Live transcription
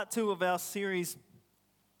Part two of our series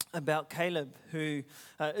about Caleb, who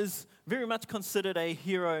is very much considered a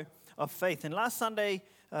hero of faith. And last Sunday,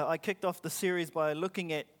 I kicked off the series by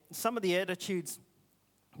looking at some of the attitudes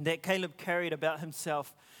that Caleb carried about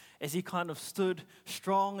himself as he kind of stood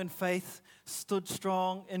strong in faith, stood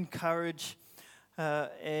strong in courage,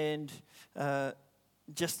 and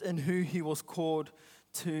just in who he was called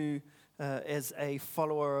to as a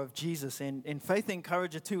follower of Jesus. And faith and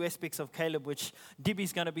courage are two aspects of Caleb, which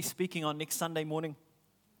Debbie's going to be speaking on next Sunday morning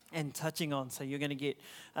and touching on. So you're going to get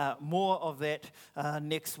more of that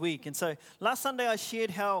next week. And so last Sunday I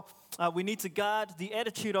shared how we need to guard the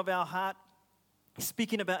attitude of our heart,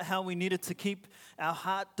 speaking about how we needed to keep our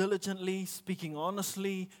heart diligently, speaking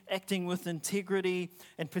honestly, acting with integrity,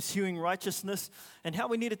 and pursuing righteousness, and how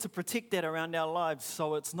we needed to protect that around our lives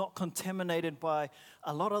so it's not contaminated by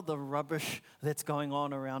a lot of the rubbish that's going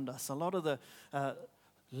on around us, a lot of the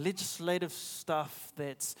legislative stuff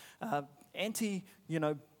that's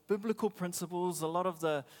biblical principles, a lot of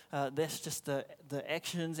that's just the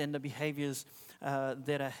actions and the behaviors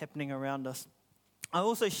that are happening around us. I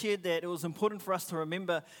also shared that it was important for us to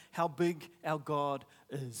remember how big our God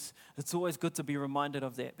is. It's always good to be reminded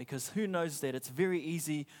of that, because who knows that it's very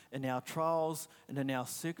easy in our trials and in our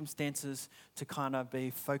circumstances to kind of be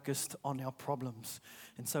focused on our problems.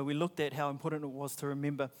 And so we looked at how important it was to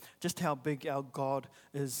remember just how big our God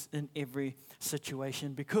is in every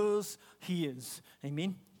situation, because He is.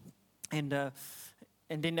 Amen?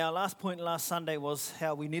 And then our last point last Sunday was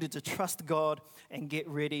how we needed to trust God and get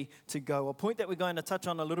ready to go. A point that we're going to touch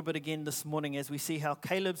on a little bit again this morning as we see how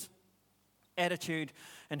Caleb's attitude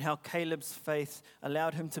and how Caleb's faith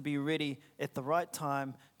allowed him to be ready at the right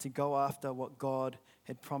time to go after what God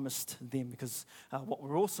had promised them. Because what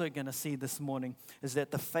we're also going to see this morning is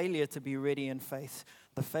that the failure to be ready in faith,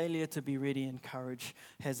 the failure to be ready in courage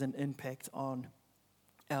has an impact on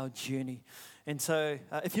our journey. And so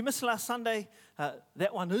if you missed last Sunday,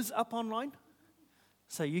 that one is up online.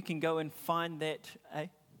 So you can go and find that. Eh?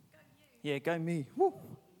 Yeah, go me. Woo.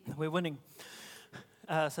 We're winning.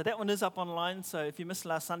 So that one is up online. So if you missed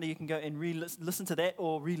last Sunday, you can go and listen to that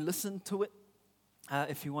or re-listen to it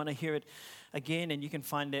if you want to hear it again. And you can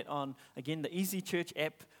find it on, again, the Easy Church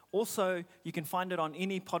app. Also, you can find it on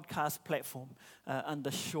any podcast platform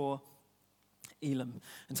under Shaw Elam.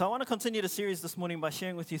 And so I want to continue the series this morning by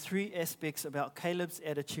sharing with you three aspects about Caleb's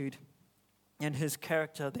attitude and his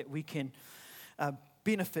character that we can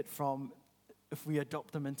benefit from if we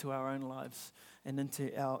adopt them into our own lives and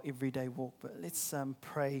into our everyday walk. But let's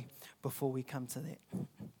pray before we come to that.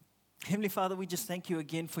 Heavenly Father, we just thank you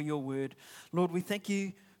again for your word. Lord, we thank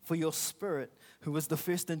you for your Spirit, who was the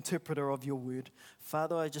first interpreter of your word.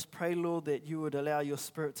 Father, I just pray, Lord, that you would allow your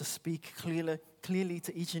Spirit to speak clearly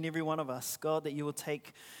to each and every one of us. God, that you will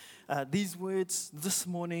take these words this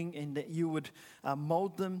morning and that you would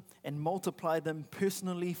mold them and multiply them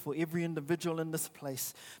personally for every individual in this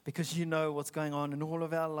place, because you know what's going on in all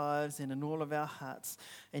of our lives and in all of our hearts.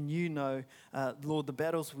 And you know, Lord, the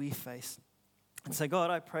battles we face. And so, God,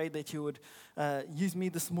 I pray that you would use me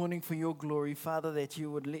this morning for your glory. Father, that you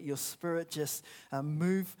would let your Spirit just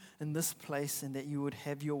move in this place and that you would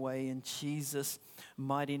have your way. In Jesus'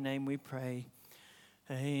 mighty name we pray.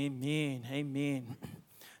 Amen. Amen.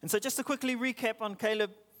 And so just to quickly recap on Caleb,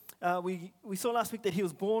 we saw last week that he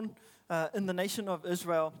was born in the nation of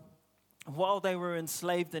Israel while they were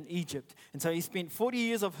enslaved in Egypt. And so he spent 40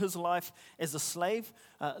 years of his life as a slave,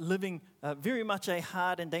 living very much a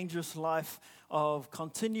hard and dangerous life of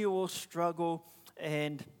continual struggle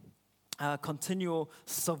and continual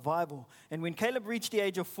survival. And when Caleb reached the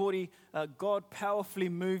age of 40, God powerfully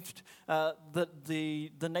moved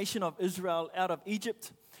the nation of Israel out of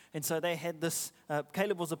Egypt. And so they had this,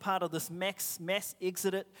 Caleb was a part of this mass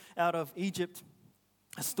exodus out of Egypt,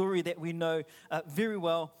 a story that we know very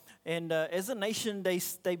well. And as a nation,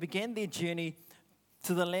 they began their journey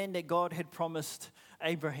to the land that God had promised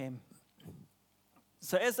Abraham.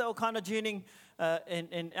 So as they were kind of journeying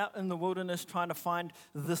and out in the wilderness trying to find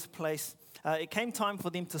this place, it came time for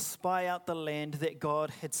them to spy out the land that God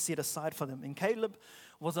had set aside for them. And Caleb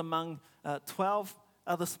was among 12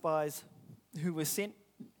 other spies who were sent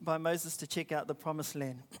by Moses to check out the promised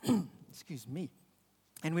land. Excuse me.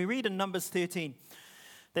 And we read in Numbers 13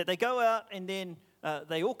 that they go out and then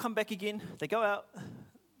they all come back again. They go out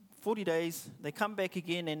 40 days, they come back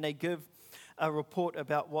again, and they give a report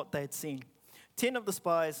about what they'd seen. 10 of the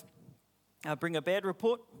spies bring a bad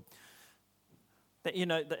report that,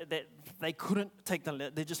 that they couldn't take the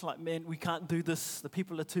land. They're just like, man, we can't do this. The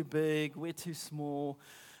people are too big. We're too small.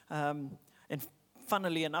 And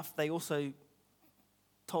funnily enough, they also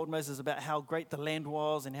told Moses about how great the land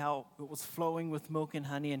was and how it was flowing with milk and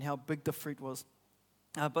honey and how big the fruit was.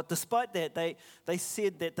 But despite that, they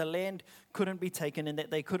said that the land couldn't be taken and that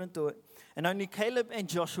they couldn't do it. And only Caleb and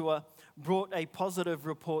Joshua brought a positive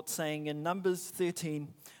report saying in Numbers 13,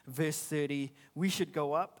 verse 30, we should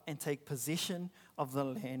go up and take possession of the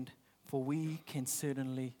land, for we can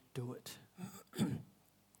certainly do it.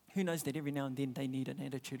 Who knows that every now and then they need an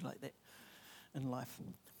attitude like that in life?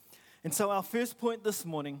 And so our first point this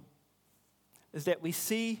morning is that we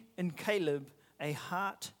see in Caleb a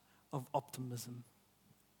heart of optimism.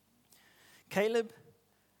 Caleb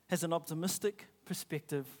has an optimistic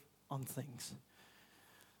perspective on things.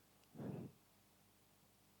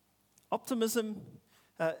 Optimism,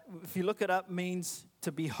 if you look it up, means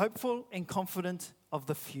to be hopeful and confident of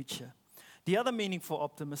the future. The other meaning for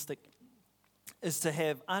optimistic is to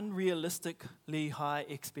have unrealistically high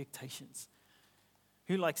expectations.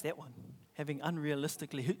 Who likes that one? Having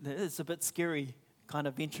unrealistically, it's a bit scary kind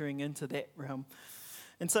of venturing into that realm.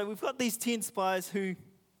 And so we've got these 10 spies who,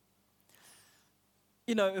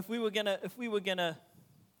 you know, if we were gonna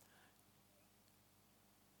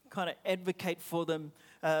kind of advocate for them,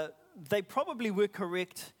 they probably were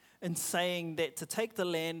correct in saying that to take the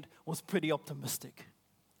land was pretty optimistic.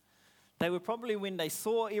 They were probably, when they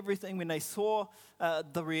saw everything, when they saw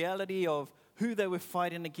the reality of who they were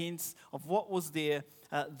fighting against, of what was there,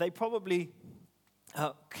 they probably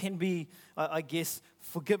can be, I guess,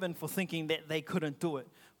 forgiven for thinking that they couldn't do it.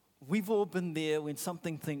 We've all been there when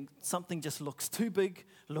something just looks too big,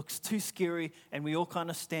 looks too scary, and we all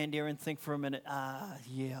kind of stand there and think for a minute,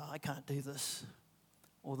 yeah, I can't do this.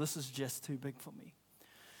 Or this is just too big for me.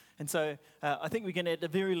 And so I think we can at the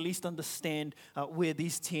very least understand where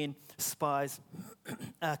these 10 spies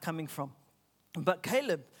are coming from. But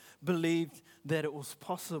Caleb believed that it was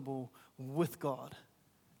possible with God.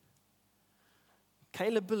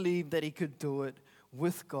 Caleb believed that he could do it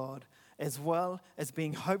with God, as well as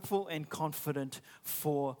being hopeful and confident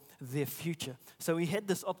for their future. So he had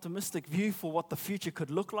this optimistic view for what the future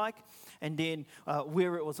could look like, and then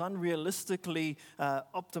where it was unrealistically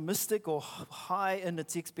optimistic or high in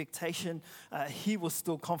its expectation, he was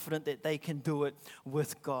still confident that they can do it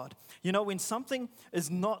with God. You know, when something is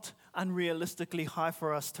not unrealistically high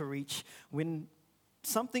for us to reach, when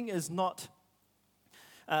something is not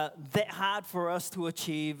that hard for us to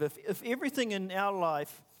achieve, if everything in our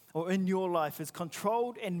life or in your life is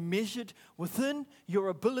controlled and measured within your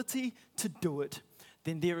ability to do it,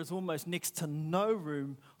 then there is almost next to no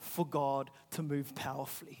room for God to move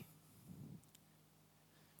powerfully.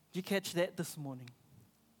 Did you catch that this morning?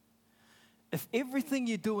 If everything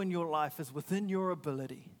you do in your life is within your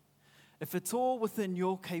ability, if it's all within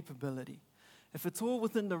your capability, if it's all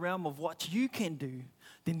within the realm of what you can do,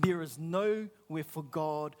 then there is nowhere for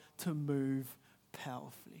God to move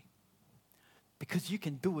powerfully. Because you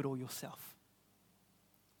can do it all yourself.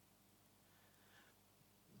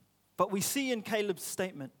 But we see in Caleb's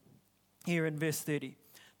statement here in verse 30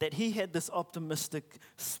 that he had this optimistic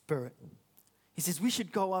spirit. He says, we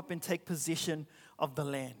should go up and take possession of the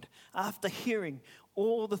land. After hearing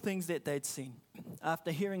all the things that they'd seen, after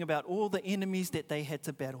hearing about all the enemies that they had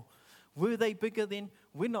to battle, were they bigger than?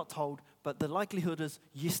 We're not told, but the likelihood is,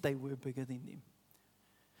 yes, they were bigger than them.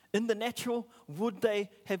 In the natural, would they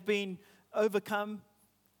have been overcome?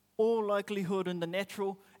 All likelihood in the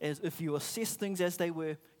natural, as if you assess things as they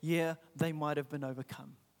were, yeah, they might have been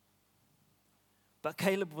overcome. But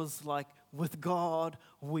Caleb was like, with God,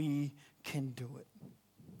 we can do it.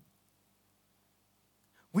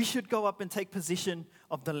 We should go up and take possession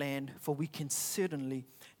of the land, for we can certainly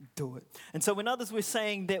do it. And so when others were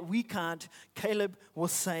saying that we can't, Caleb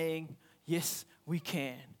was saying, yes, we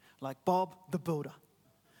can. Like Bob the Builder.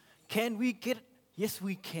 Can we get it? Yes,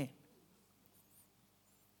 we can.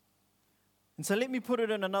 And so let me put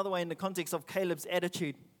it in another way in the context of Caleb's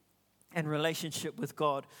attitude and relationship with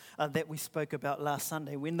God that we spoke about last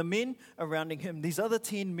Sunday. When the men surrounding him, these other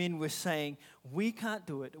 10 men were saying, we can't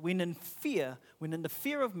do it. When in the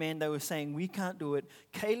fear of man, they were saying, we can't do it.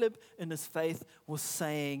 Caleb, in his faith, was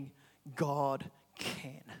saying, God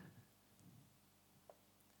can.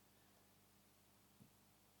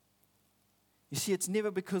 You see, it's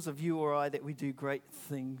never because of you or I that we do great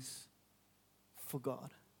things for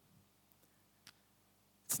God.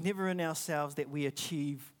 It's never in ourselves that we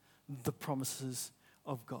achieve the promises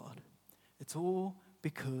of God. It's all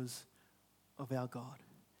because of our God,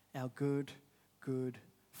 our good, good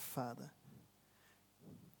Father.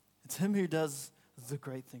 It's Him who does the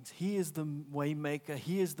great things. He is the way maker.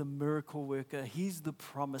 He is the miracle worker. He's the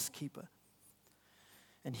promise keeper.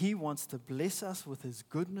 And He wants to bless us with His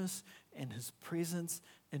goodness and His presence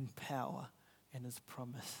and power and his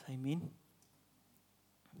promise. Amen.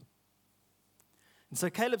 And so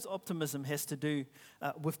Caleb's optimism has to do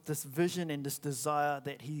with this vision and this desire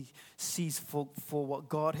that he sees for what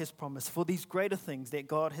God has promised, for these greater things that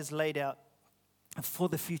God has laid out for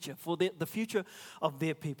the future, for the future of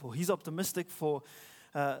their people. He's optimistic for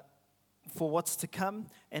what's to come,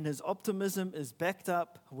 and his optimism is backed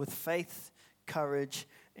up with faith, courage,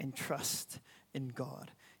 and trust in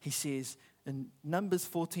God. He says in Numbers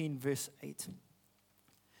 14, verse 8,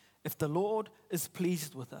 if the Lord is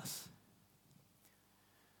pleased with us.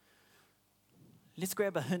 Let's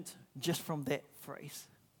grab a hint just from that phrase.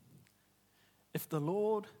 If the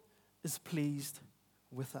Lord is pleased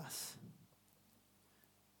with us.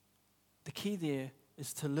 The key there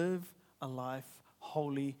is to live a life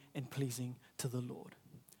holy and pleasing to the Lord.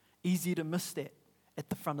 Easy to miss that at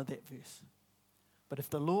the front of that verse. But if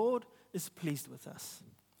the Lord is pleased with us,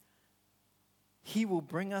 he will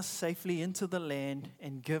bring us safely into the land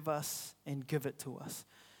and give it to us.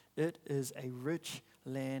 It is a rich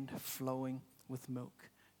land flowing with milk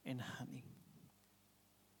and honey.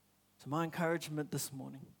 So my encouragement this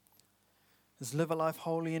morning is live a life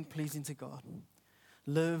holy and pleasing to God.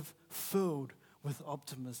 Live filled with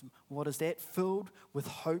optimism. What is that? Filled with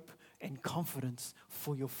hope and confidence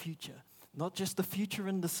for your future. Not just the future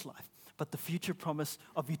in this life, but the future promise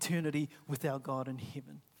of eternity with our God in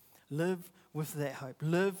heaven. Live with that hope.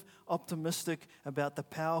 Live optimistic about the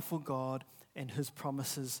powerful God and his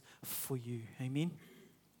promises for you. Amen.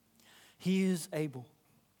 He is able.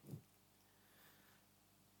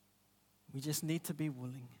 We just need to be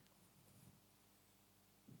willing.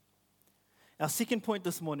 Our second point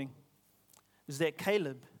this morning is that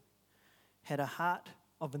Caleb had a heart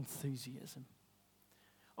of enthusiasm.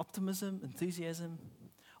 Optimism, enthusiasm.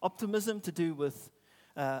 Optimism to do with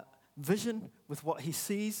vision, with what he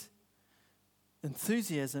sees.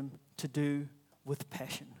 Enthusiasm to do with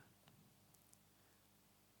passion.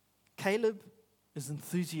 Caleb is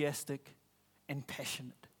enthusiastic and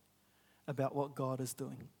passionate about what God is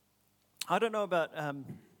doing. I don't know about, I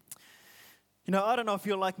don't know if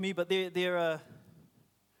you're like me, but there are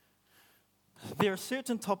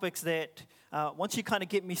certain topics that once you kind of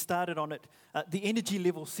get me started on it, the energy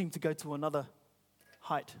levels seem to go to another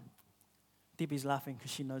height. Debbie's laughing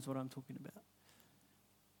because she knows what I'm talking about.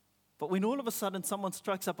 But when all of a sudden someone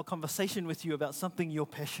strikes up a conversation with you about something you're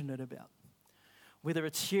passionate about, whether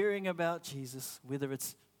it's sharing about Jesus, whether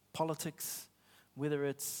it's politics, whether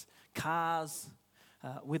it's cars,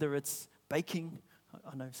 whether it's baking.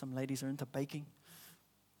 I know some ladies are into baking.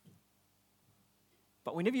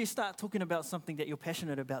 But whenever you start talking about something that you're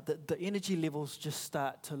passionate about, the energy levels just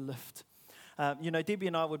start to lift. Debbie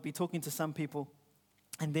and I would be talking to some people,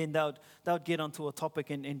 and then they would get onto a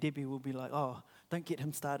topic, and Debbie will be like, oh, don't get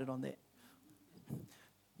him started on that.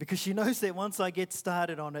 Because she knows that once I get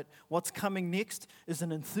started on it, what's coming next is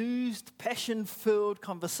an enthused, passion-filled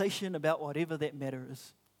conversation about whatever that matter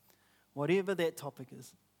is, whatever that topic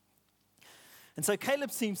is. And so Caleb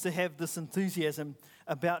seems to have this enthusiasm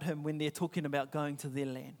about him when they're talking about going to their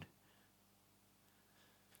land.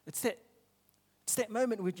 It's that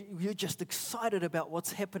moment where you're just excited about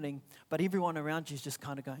what's happening, but everyone around you is just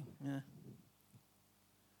kind of going, yeah.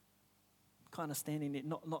 Kind of standing there,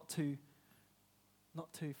 not too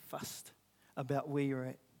fussed about where you're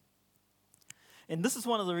at. And this is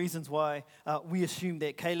one of the reasons why we assume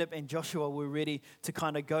that Caleb and Joshua were ready to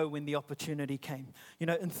kind of go when the opportunity came.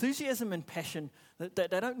 Enthusiasm and passion, they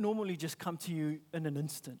don't normally just come to you in an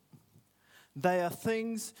instant. They are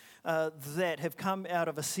things that have come out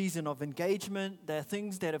of a season of engagement. They are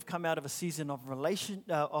things that have come out of a season of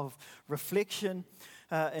reflection,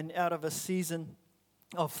 and out of a season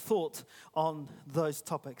of thought on those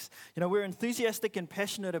topics. We're enthusiastic and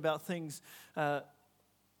passionate about things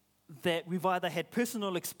that we've either had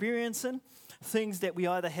personal experience in, things that we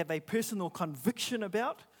either have a personal conviction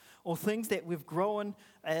about, or things that we've grown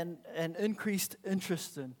and increased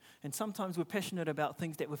interest in. And sometimes we're passionate about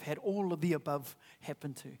things that we've had all of the above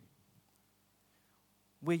happen to.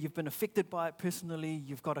 Where you've been affected by it personally,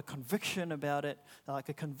 you've got a conviction about it, like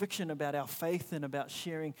a conviction about our faith and about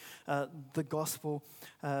sharing the gospel,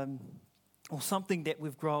 or something that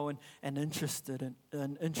we've grown and interest in.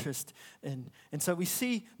 And so we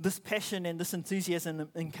see this passion and this enthusiasm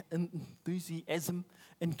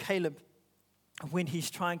in Caleb when he's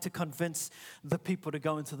trying to convince the people to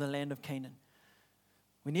go into the land of Canaan.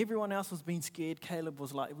 When everyone else was being scared, Caleb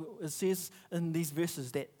was like, it says in these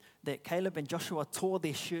verses that Caleb and Joshua tore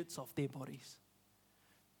their shirts off their bodies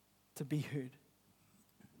to be heard.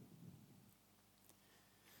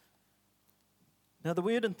 Now, the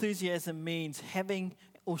word enthusiasm means having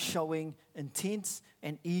or showing intense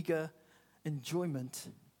and eager enjoyment,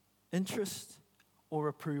 interest, or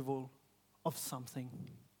approval of something.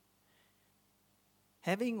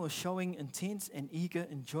 Having or showing intense and eager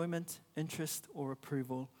enjoyment, interest, or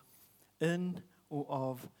approval in or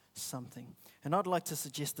of something. And I'd like to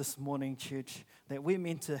suggest this morning, church, that we're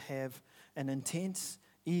meant to have an intense,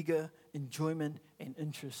 eager enjoyment and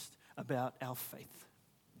interest about our faith,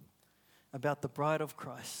 about the bride of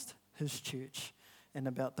Christ, his church, and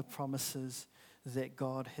about the promises that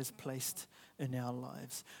God has placed in our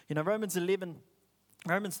lives. You know, Romans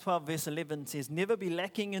 12 verse 11 says, never be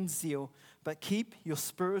lacking in zeal, but keep your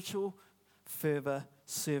spiritual fervor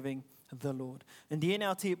serving the Lord. In the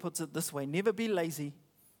NLT, it puts it this way, never be lazy.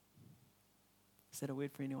 Is that a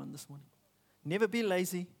word for anyone this morning? Never be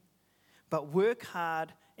lazy, but work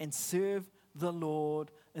hard and serve the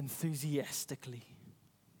Lord enthusiastically.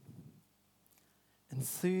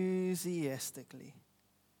 Enthusiastically.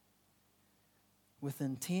 With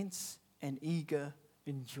intense and eager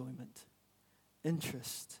enjoyment,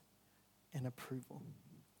 interest, and approval.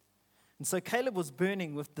 And so Caleb was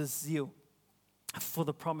burning with this zeal for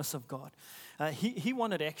the promise of God. He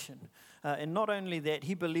wanted action. And not only that,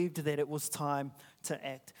 he believed that it was time to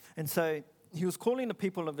act. And so he was calling the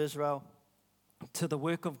people of Israel to the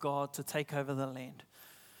work of God to take over the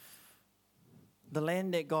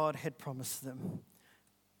land that God had promised them.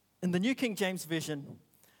 In the New King James Version,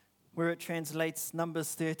 where it translates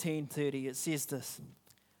Numbers 13:30, it says this.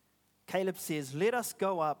 Caleb says, let us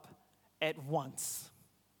go up at once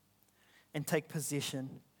and take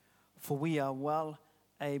possession, for we are well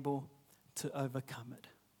able to overcome it.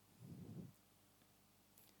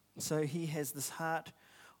 So he has this heart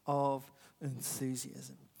of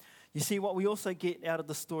enthusiasm. You see, what we also get out of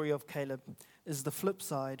the story of Caleb is the flip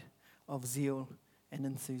side of zeal and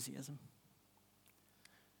enthusiasm.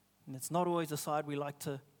 And it's not always a side we like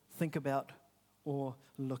to think about or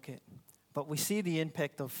look at. But we see the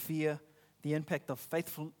impact of fear, the impact of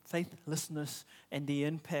faithlessness, and the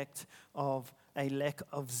impact of a lack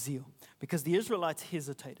of zeal. Because the Israelites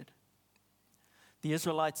hesitated. The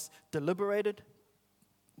Israelites deliberated.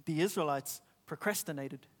 The Israelites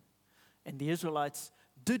procrastinated. And the Israelites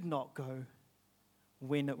did not go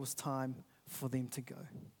when it was time for them to go,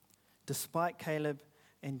 despite Caleb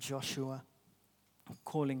and Joshua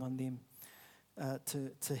calling on them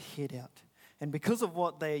to head out. And because of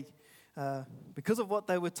what they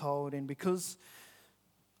were told, and because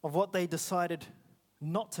of what they decided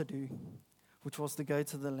not to do, which was to go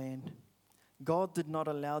to the land, God did not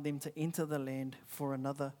allow them to enter the land for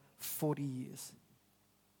another 40 years.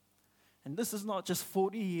 And this is not just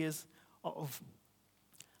 40 years of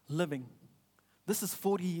living. This is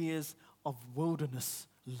 40 years of wilderness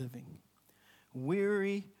living.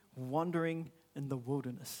 Weary, wandering in the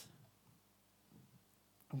wilderness.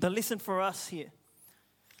 The lesson for us here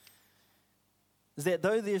is that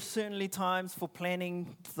though there's certainly times for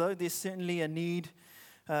planning, though there's certainly a need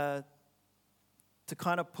to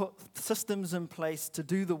kind of put systems in place to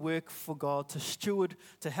do the work for God,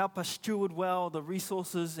 to help us steward well the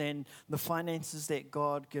resources and the finances that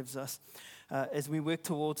God gives us as we work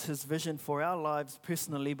towards his vision for our lives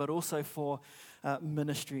personally, but also for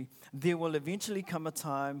ministry. There will eventually come a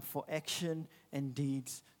time for action and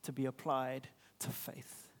deeds to be applied to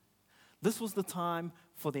faith. This was the time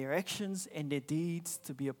for their actions and their deeds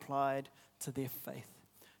to be applied to their faith,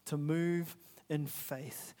 to move in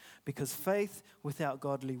faith, because faith without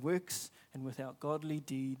godly works and without godly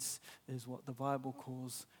deeds is what the Bible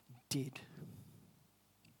calls dead.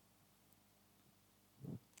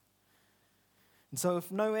 And so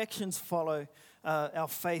if no actions follow our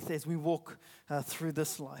faith as we walk through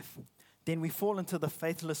this life, then we fall into the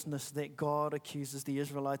faithlessness that God accuses the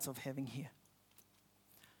Israelites of having here.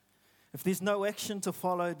 If there's no action to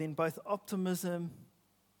follow, then both optimism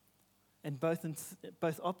and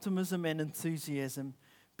enthusiasm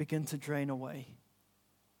begin to drain away,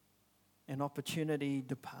 and opportunity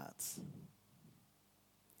departs.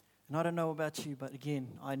 And I don't know about you, but again,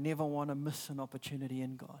 I never want to miss an opportunity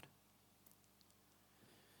in God.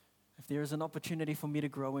 If there is an opportunity for me to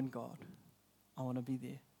grow in God, I want to be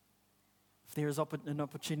there. If there is an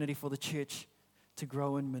opportunity for the church to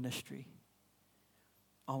grow in ministry,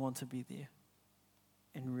 I want to be there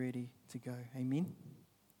and ready to go. Amen?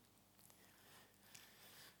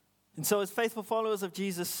 And so as faithful followers of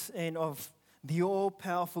Jesus and of the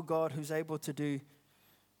all-powerful God who's able to do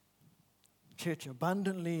church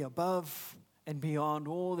abundantly above and beyond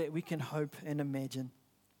all that we can hope and imagine,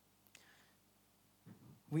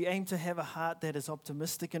 we aim to have a heart that is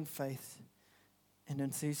optimistic in faith and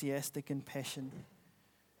enthusiastic in passion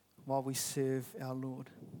while we serve our Lord.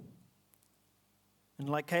 And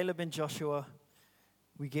like Caleb and Joshua,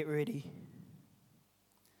 we get ready,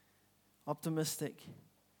 optimistic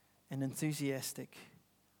and enthusiastic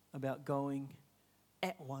about going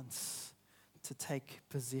at once to take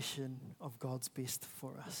possession of God's best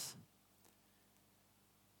for us.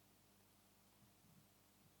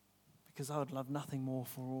 Because I would love nothing more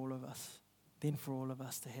for all of us than for all of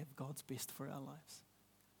us to have God's best for our lives.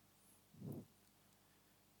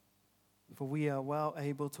 For we are well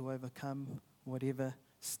able to overcome whatever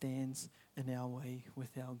stands in our way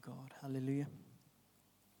with our God. Hallelujah.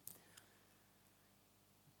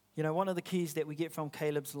 You know, one of the keys that we get from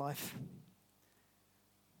Caleb's life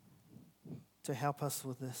to help us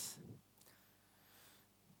with this,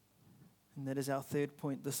 and that is our third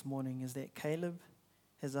point this morning, is that Caleb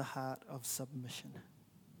has a heart of submission.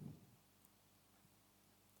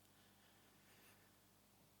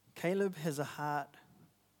 Caleb has a heart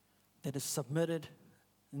that is submitted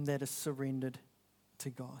and that is surrendered to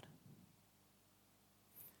God.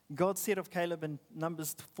 God said of Caleb in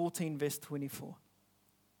Numbers 14, verse 24,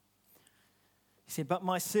 He said, "But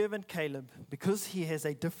my servant Caleb, because he has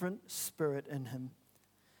a different spirit in him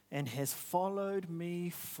and has followed me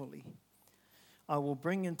fully, I will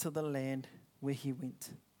bring into the land where he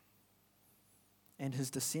went, and his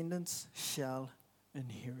descendants shall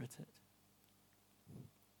inherit it."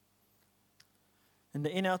 In the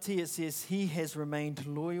NLT it says, "He has remained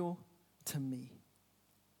loyal to me."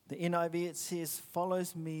 The NIV it says,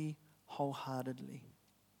 "follows me wholeheartedly."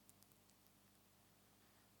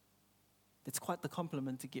 It's quite the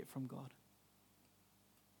compliment to get from God.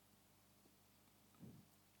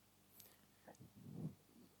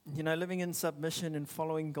 You know, living in submission and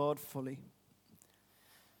following God fully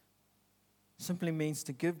simply means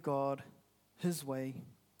to give God His way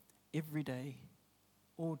every day,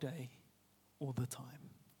 all the time.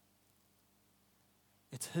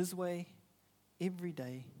 It's His way every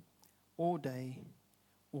day, all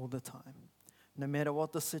the time, no matter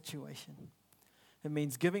what the situation. It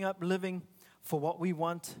means giving up living for what we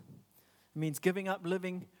want. It means giving up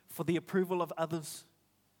living for the approval of others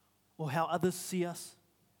or how others see us.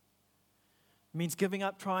 It means giving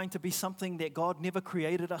up trying to be something that God never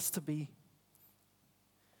created us to be,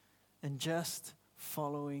 and just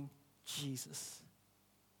following Jesus,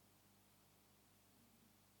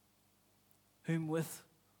 whom with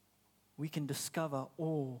we can discover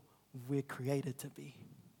all we're created to be.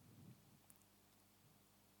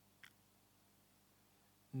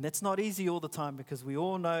 And that's not easy all the time, because we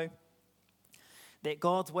all know that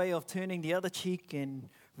God's way of turning the other cheek and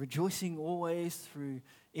rejoicing always through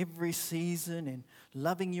every season and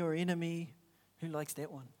loving your enemy. Who likes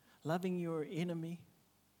that one? Loving your enemy.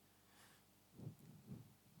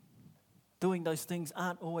 Doing those things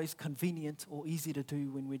aren't always convenient or easy to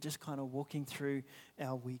do when we're just kind of walking through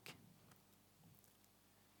our week.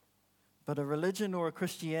 But a religion or a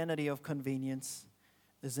Christianity of convenience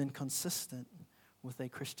is inconsistent with a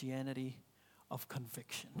Christianity of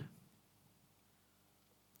conviction.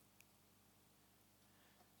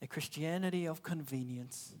 A Christianity of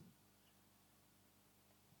convenience,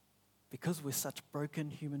 because we're such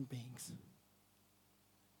broken human beings,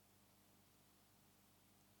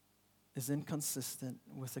 is inconsistent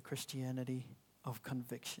with a Christianity of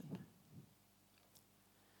conviction.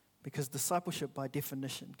 Because discipleship, by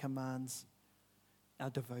definition, commands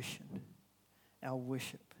our devotion, our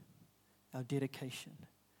worship, our dedication,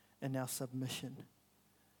 and our submission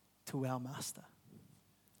to our Master.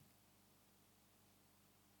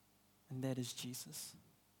 And that is Jesus.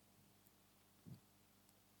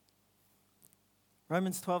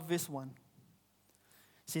 Romans 12, verse 1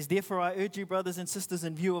 says, "Therefore I urge you, brothers and sisters,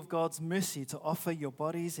 in view of God's mercy, to offer your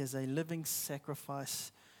bodies as a living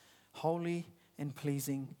sacrifice, holy and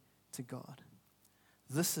pleasing to God.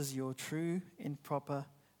 This is your true and proper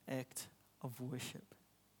act of worship."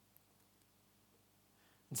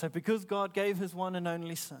 And so because God gave His one and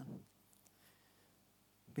only Son,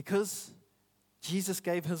 because Jesus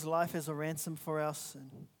gave His life as a ransom for our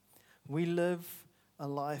sin, we live a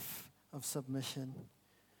life of submission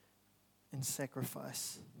and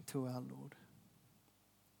sacrifice to our Lord.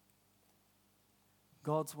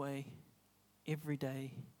 God's way, every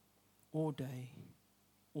day, all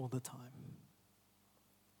the time.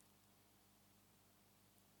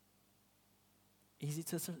 Easy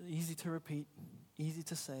to repeat, easy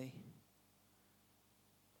to say,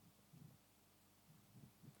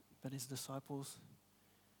 but as disciples,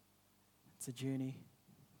 it's a journey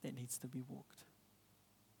that needs to be walked.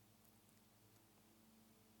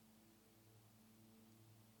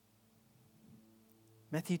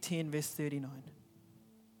 Matthew 10, verse 39.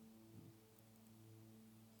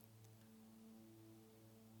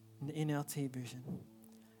 In the NLT version.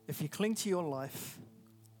 "If you cling to your life,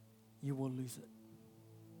 you will lose it.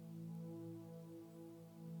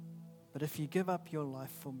 But if you give up your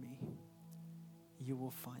life for me, you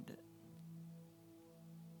will find it.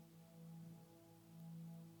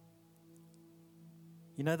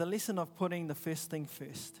 You know, the lesson of putting the first thing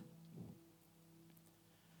first,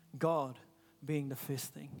 God being the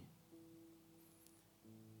first thing.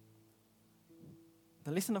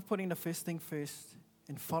 The lesson of putting the first thing first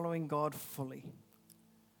and following God fully.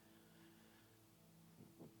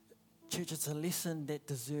 Church, it's a lesson that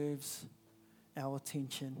deserves our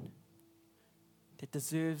attention, that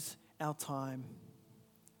deserves our time,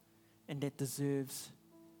 and that deserves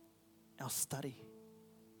our study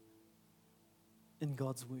in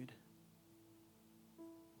God's Word.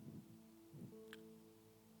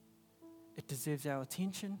 It deserves our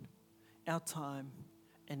attention, our time,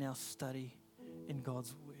 and our study in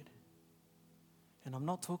God's Word. And I'm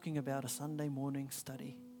not talking about a Sunday morning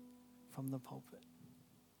study from the pulpit.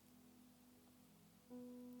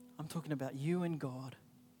 I'm talking about you and God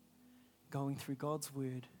going through God's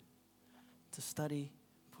Word to study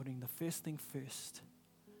putting the first thing first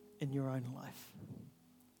in your own life.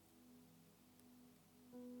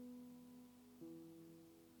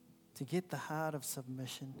 To get the heart of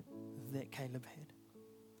submission that Caleb had.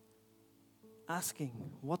 Asking,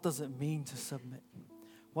 what does it mean to submit?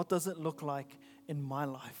 What does it look like in my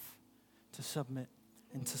life to submit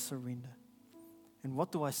and to surrender? And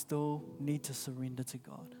what do I still need to surrender to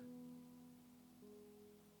God?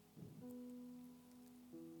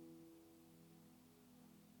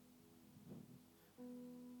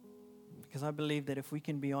 Because I believe that if we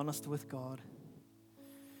can be honest with God,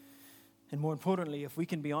 and more importantly, if we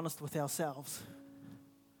can be honest with ourselves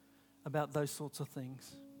about those sorts of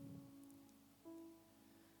things,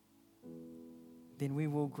 then we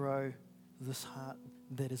will grow this heart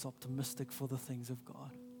that is optimistic for the things of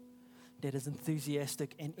God, that is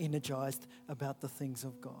enthusiastic and energized about the things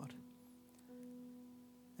of God,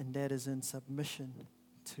 and that is in submission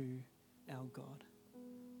to our God.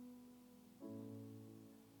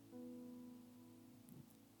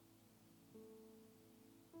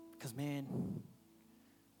 Because, man,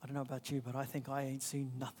 I don't know about you, but I think I ain't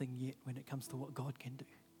seen nothing yet when it comes to what God can do.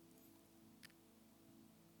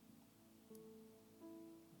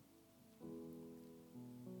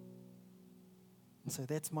 And so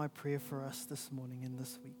that's my prayer for us this morning and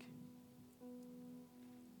this week.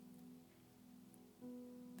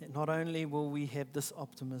 That not only will we have this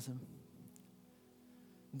optimism,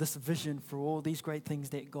 this vision for all these great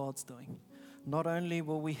things that God's doing, not only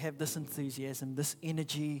will we have this enthusiasm, this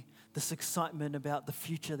energy, this excitement about the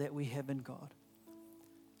future that we have in God,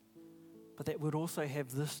 but that we'd also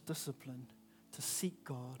have this discipline to seek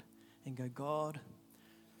God and go, God,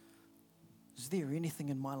 is there anything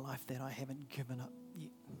in my life that I haven't given up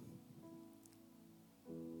yet?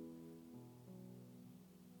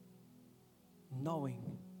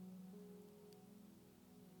 Knowing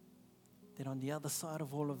that on the other side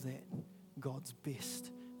of all of that, God's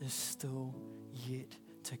best is still yet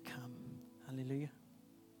to come. Hallelujah.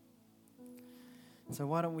 So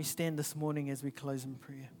why don't we stand this morning as we close in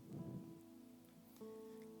prayer?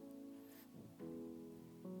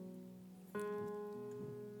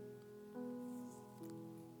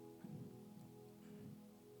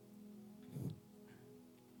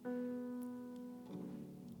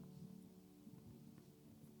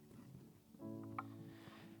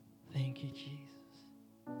 Thank you, Jesus.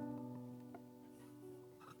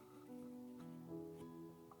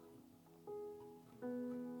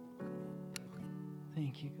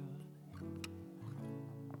 Thank you, God.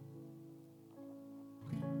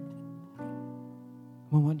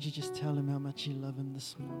 Well, why don't you just tell him how much you love him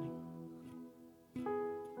this morning?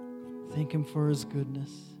 Thank him for his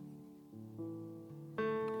goodness.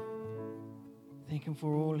 Thank him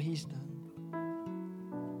for all he's done.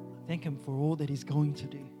 Thank him for all that he's going to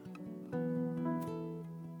do.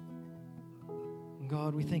 And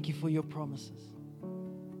God, we thank you for your promises.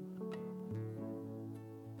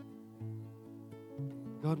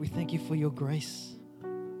 God, we thank you for your grace.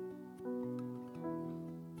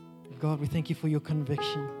 God, we thank you for your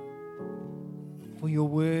conviction, for your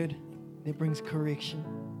word that brings correction,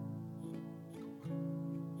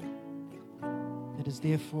 that is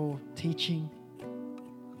there for teaching.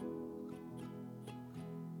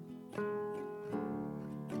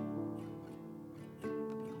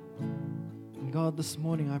 And God, this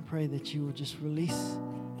morning I pray that you will just release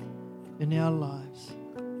in our lives,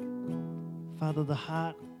 Father, the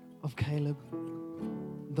heart of Caleb,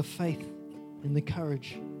 the faith and the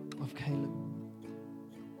courage of Caleb,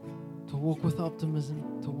 to walk with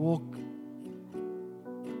optimism, to walk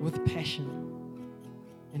with passion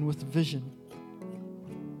and with vision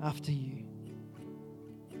after you.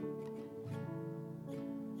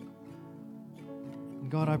 And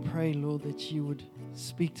God, I pray, Lord, that you would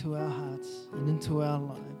speak to our hearts and into our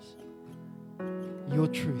lives your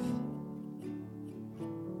truth.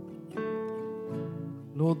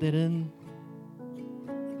 Lord, that in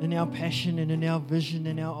our passion and in our vision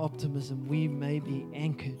and our optimism, we may be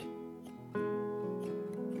anchored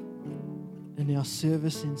in our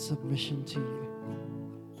service and submission to you.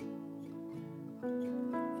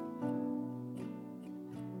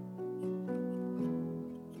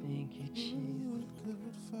 Thank you, Jesus.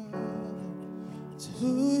 It's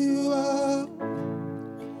who you are.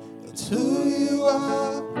 It's who you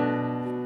are.